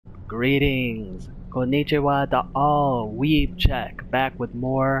Greetings, konnichiwa to all, weeb check, back with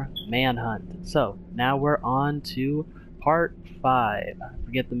more Manhunt. So, now we're on to part 5. I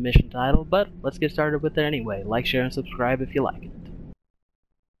forget the mission title, but let's get started with it anyway. Like, share, and subscribe if you like it.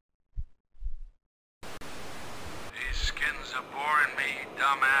 These skins are boring me,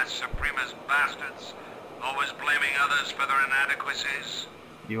 dumbass supremacist bastards. Always blaming others for their inadequacies.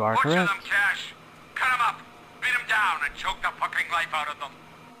 You are Butcher correct. them, Cash. Cut them up, beat them down, and choke the fucking life out of them.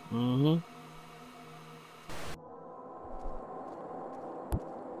 Ooh,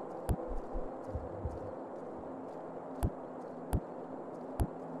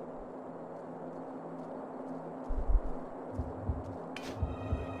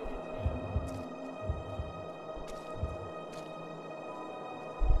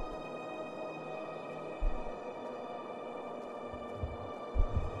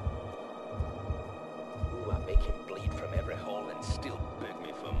 I make him bleed from every hole and still beg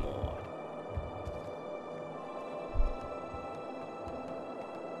me for more.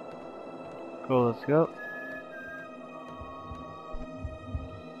 Cool, let's go.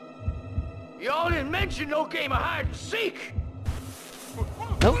 Y'all didn't mention no game of hide and seek!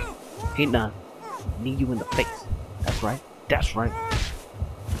 Nope, ain't none. Knee you in the face. That's right, that's right.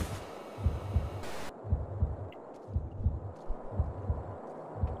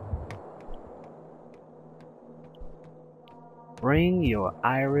 Bring your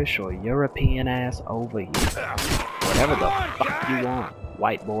Irish or European ass over here. Whatever the fuck you want,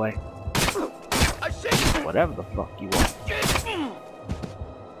 white boy. Whatever the fuck you want.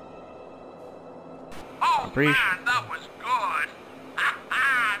 Oh Pretty man, that was good.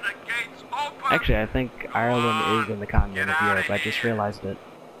 The gate's open. Actually, I think Ireland is in the continent of Europe. I just realized it.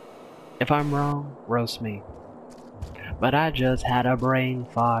 If I'm wrong, roast me. But I just had a brain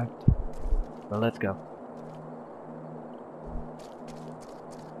fart. So let's go.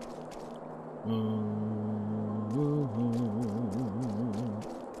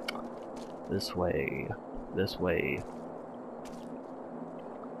 This way. This way.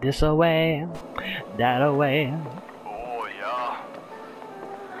 This away. That away. Oh yeah.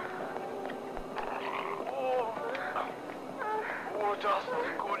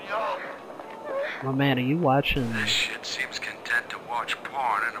 My man, are you watching? This shit seems content to watch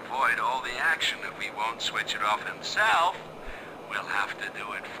porn and avoid all the action. If he won't switch it off himself, we'll have to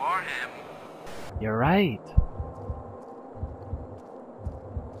do it for him. You're right.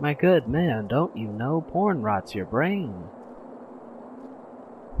 My good man, don't you know porn rots your brain?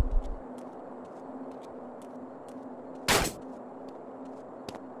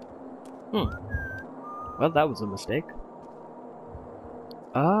 Well, that was a mistake.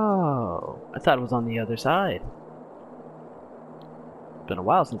 Oh, I thought it was on the other side. It's been a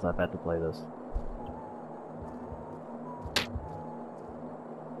while since I've had to play this.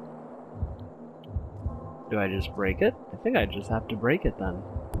 Do I just break it? I think I just have to break it then.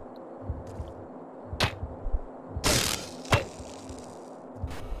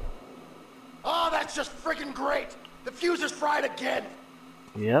 Oh, that's just freaking great! The fuse is fried again!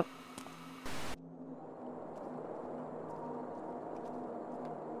 Yep.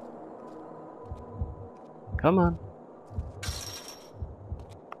 Come on.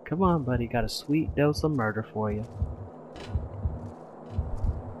 Come on, buddy. Got a sweet dose of murder for you.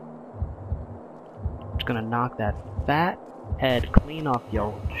 Just gonna knock that fat head clean off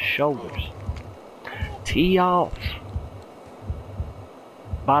your shoulders. Tee off.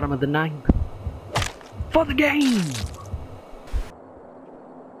 Bottom of the ninth. For the game!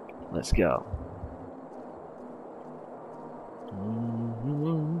 Let's go.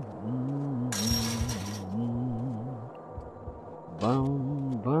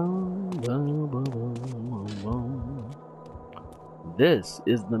 Boom, boom, boom, boom, boom, boom. This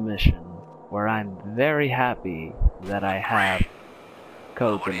is the mission where I'm very happy that I have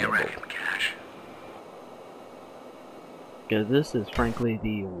codes What do you enabled. reckon, Cash? Because this is frankly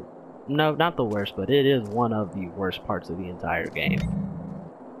the... No, not the worst, but it is one of the worst parts of the entire game.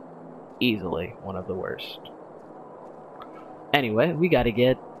 Easily one of the worst. Anyway, we gotta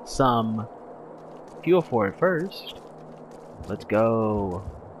get some fuel for it first. Let's go.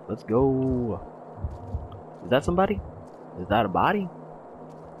 Let's go. Is that somebody? Is that a body?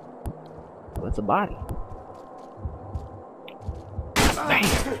 That's a body. Bam!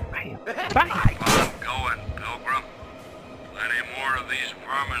 Bam! Bam! I'm going, Pilgrim. Plenty more of these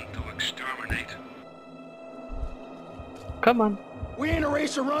vermin to exterminate. Come on. We ain't a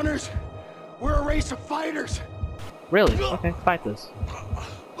race of runners, we're a race of fighters! Really? Okay, fight this.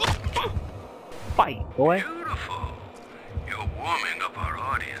 Fight, boy. Beautiful. You're warming up our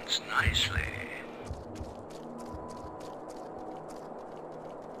audience nicely.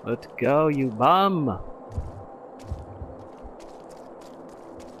 Let's go, you bum!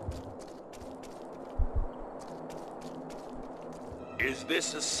 Is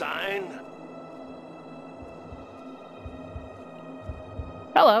this a sign?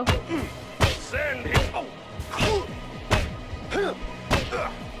 Hello! Send it. Oh.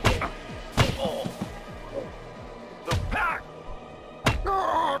 The pack.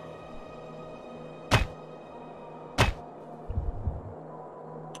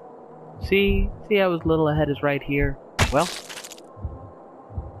 See how his little head is right here? Well,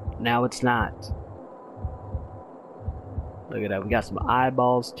 now it's not. Look at that, we got some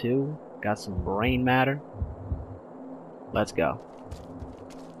eyeballs too. Got some brain matter. Let's go.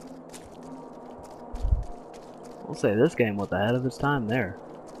 We'll say this game was ahead of its time there.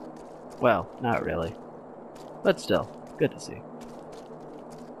 Well, not really. But still, good to see.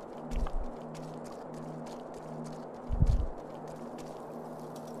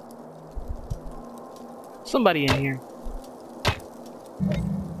 Somebody in here.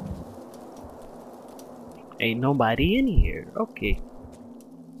 Ain't nobody in here. Okay.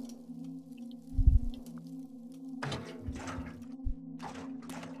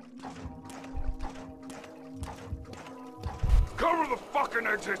 Cover the fucking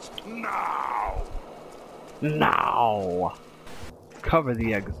exits now. Now. Cover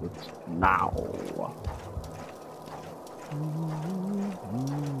the exits now.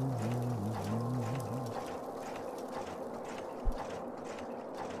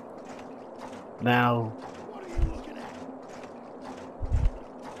 Now. What are you looking at?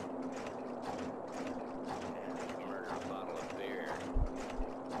 Murder a bottle of beer.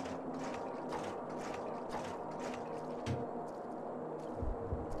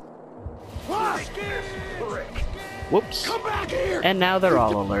 Whoops. Come back here. And now they're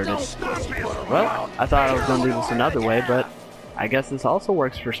all alerted. Well, I thought I was gonna do this another way, but I guess this also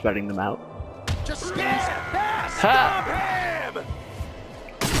works for spreading them out. Just stop Ha! him!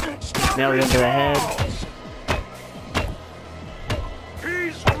 Stop Nail him to the head.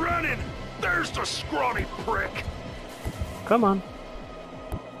 He's running. There's the scrawny prick. Come on.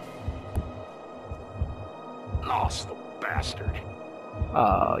 Lost the bastard.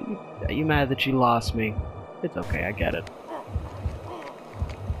 Oh, you mad that you lost me? It's okay, I get it.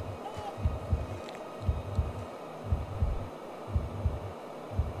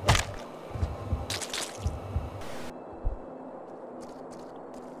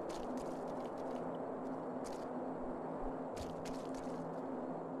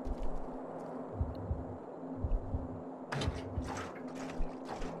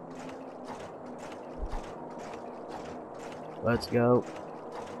 Let's go.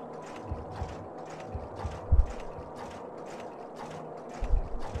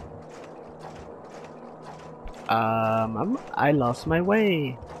 I lost my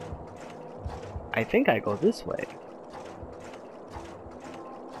way. I think I go this way.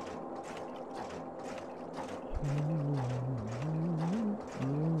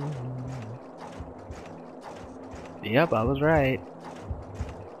 Yep, I was right.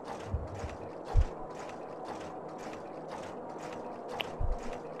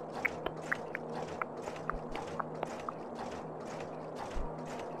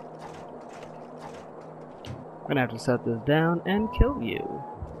 I'm gonna have to set this down and kill you.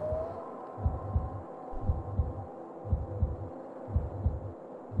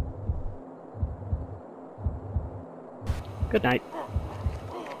 Good night.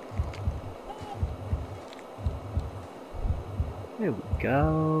 There we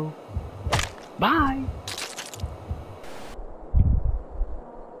go. Bye!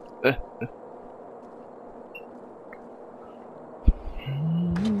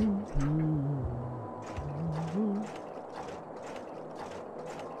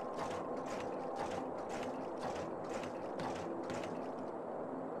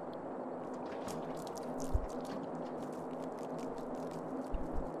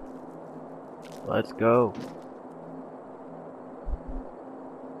 Let's go.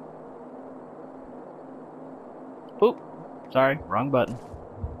 Oop, sorry, wrong button.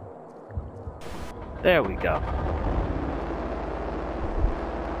 There we go.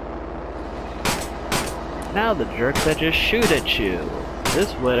 Now the jerks that just shoot at you.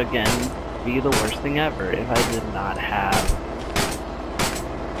 This would again be the worst thing ever if I did not have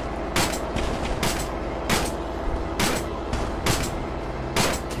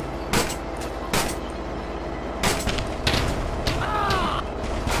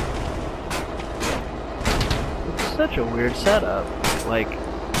such a weird setup. Like,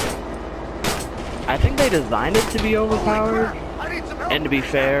 I think they designed it to be overpowered, and to be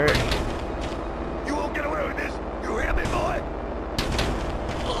fair, You won't get away with this. You hear me, boy?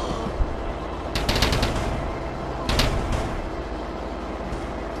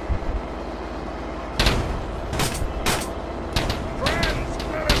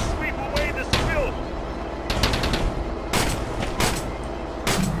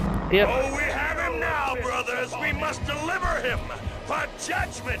 Yep. Oh, we have him now, brothers. We must deliver him for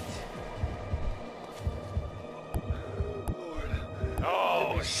judgment.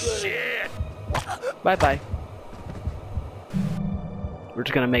 Oh, shit. Bye-bye. We're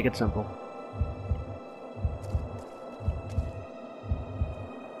just gonna make it simple.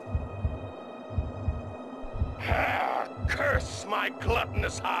 Ah, curse my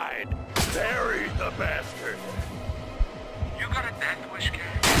gluttonous hide. Bury the bastard. You got a death wish, kid?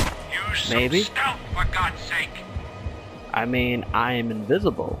 Use some Maybe. stealth, for God's sake. I mean, I am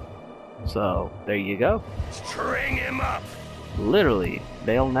invisible. So, there you go. String him up. Literally,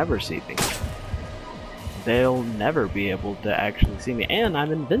 they'll never see me. They'll never be able to actually see me. And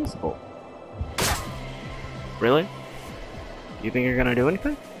I'm invincible. Really? You think you're gonna do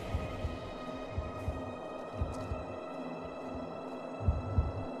anything?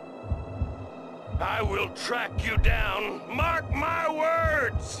 I will track you down. Mark my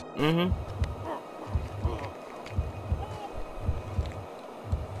words. Mm-hmm.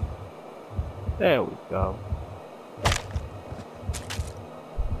 There we go.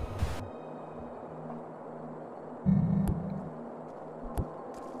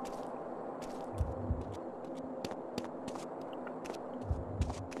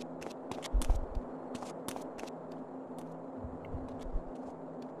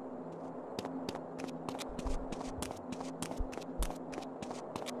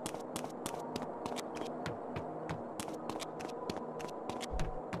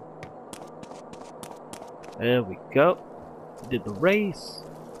 There we go. Did the race.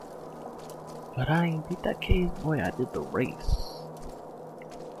 But I ain't beat that cave. Boy, I did the race.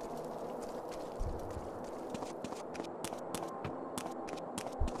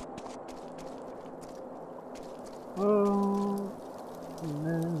 Oh,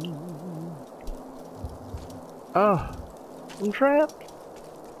 man. Oh, I'm trapped.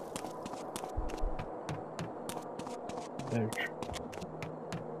 There's.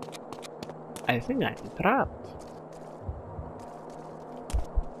 I think I'm trapped.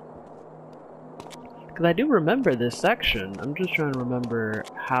 Because I do remember this section. I'm just trying to remember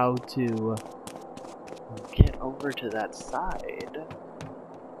how to get over to that side.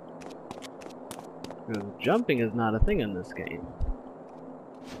 Because jumping is not a thing in this game.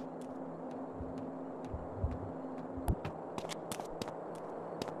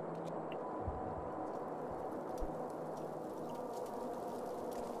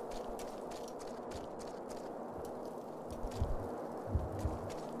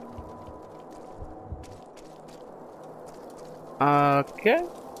 Okay.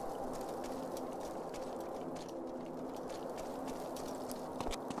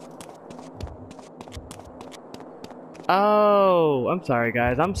 Oh, I'm sorry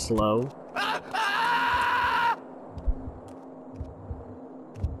guys, I'm slow.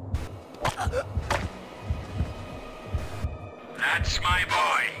 That's my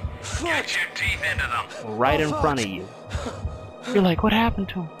boy. Get your teeth into them. Right in front of you. You're like, what happened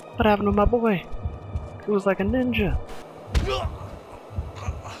to him? What happened to my boy? He was like a ninja.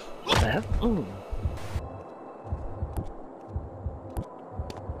 That?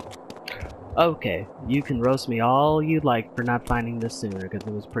 Okay, you can roast me all you'd like for not finding this sooner, because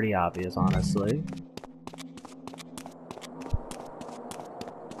it was pretty obvious, honestly.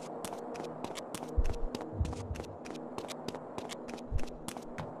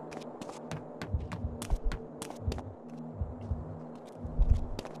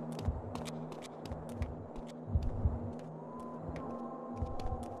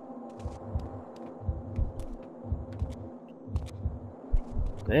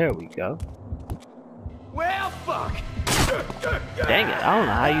 There we go. Well, fuck. Dang it, I don't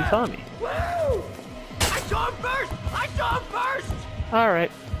know how you saw me. Woo! I saw him first! I saw him first!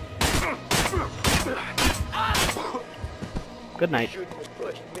 Alright. Good night. Shouldn't have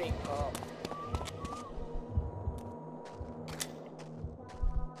pushed me, Paul.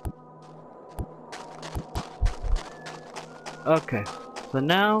 Okay, so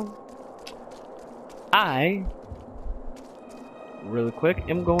now really quick,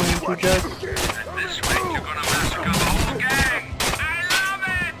 am going to just At this rate, you're gonna massacre the whole gang. I love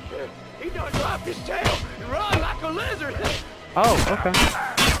it. He done dropped his tail and run like a lizard! Oh, okay.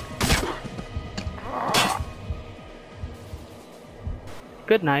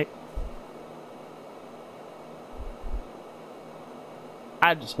 Good night.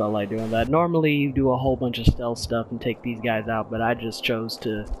 I just felt like doing that. Normally you do a whole bunch of stealth stuff and take these guys out, but I just chose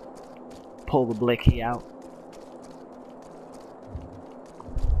to pull the blicky out.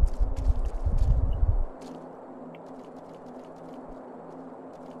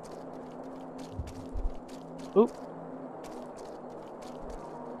 Oop.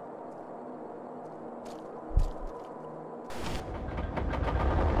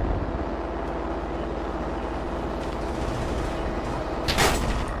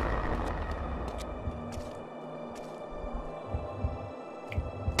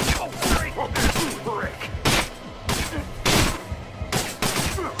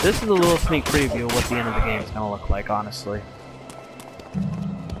 This is a little sneak preview of what the end of the game is going to look like, honestly.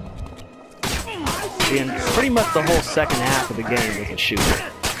 Pretty much the whole second half of the game is a shooter.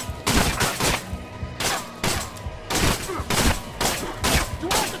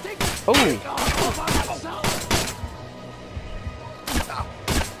 Oh!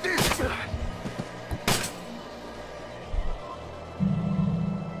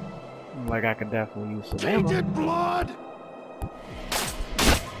 Like I could definitely use some ammo. Tainted blood!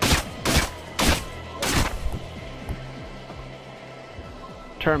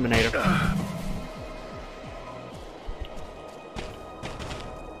 Terminator.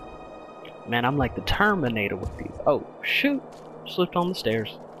 Man, I'm like the Terminator with these. Oh, shoot! Slipped on the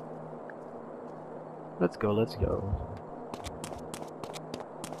stairs. Let's go, let's go.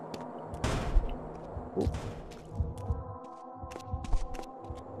 Ooh.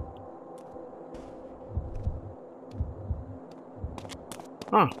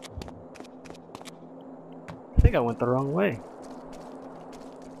 Huh. I think I went the wrong way.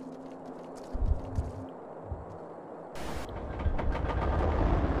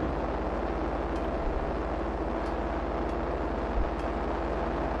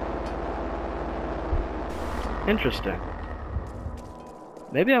 Interesting.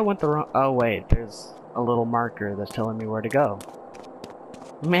 Maybe I went the wrong... Oh wait, there's a little marker that's telling me where to go.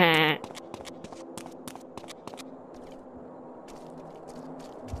 Meh.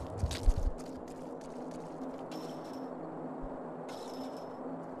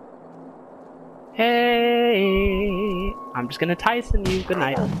 Hey! I'm just gonna Tyson you. Good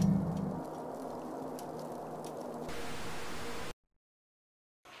night.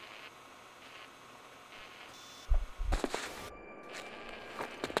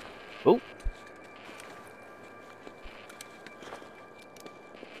 Oh,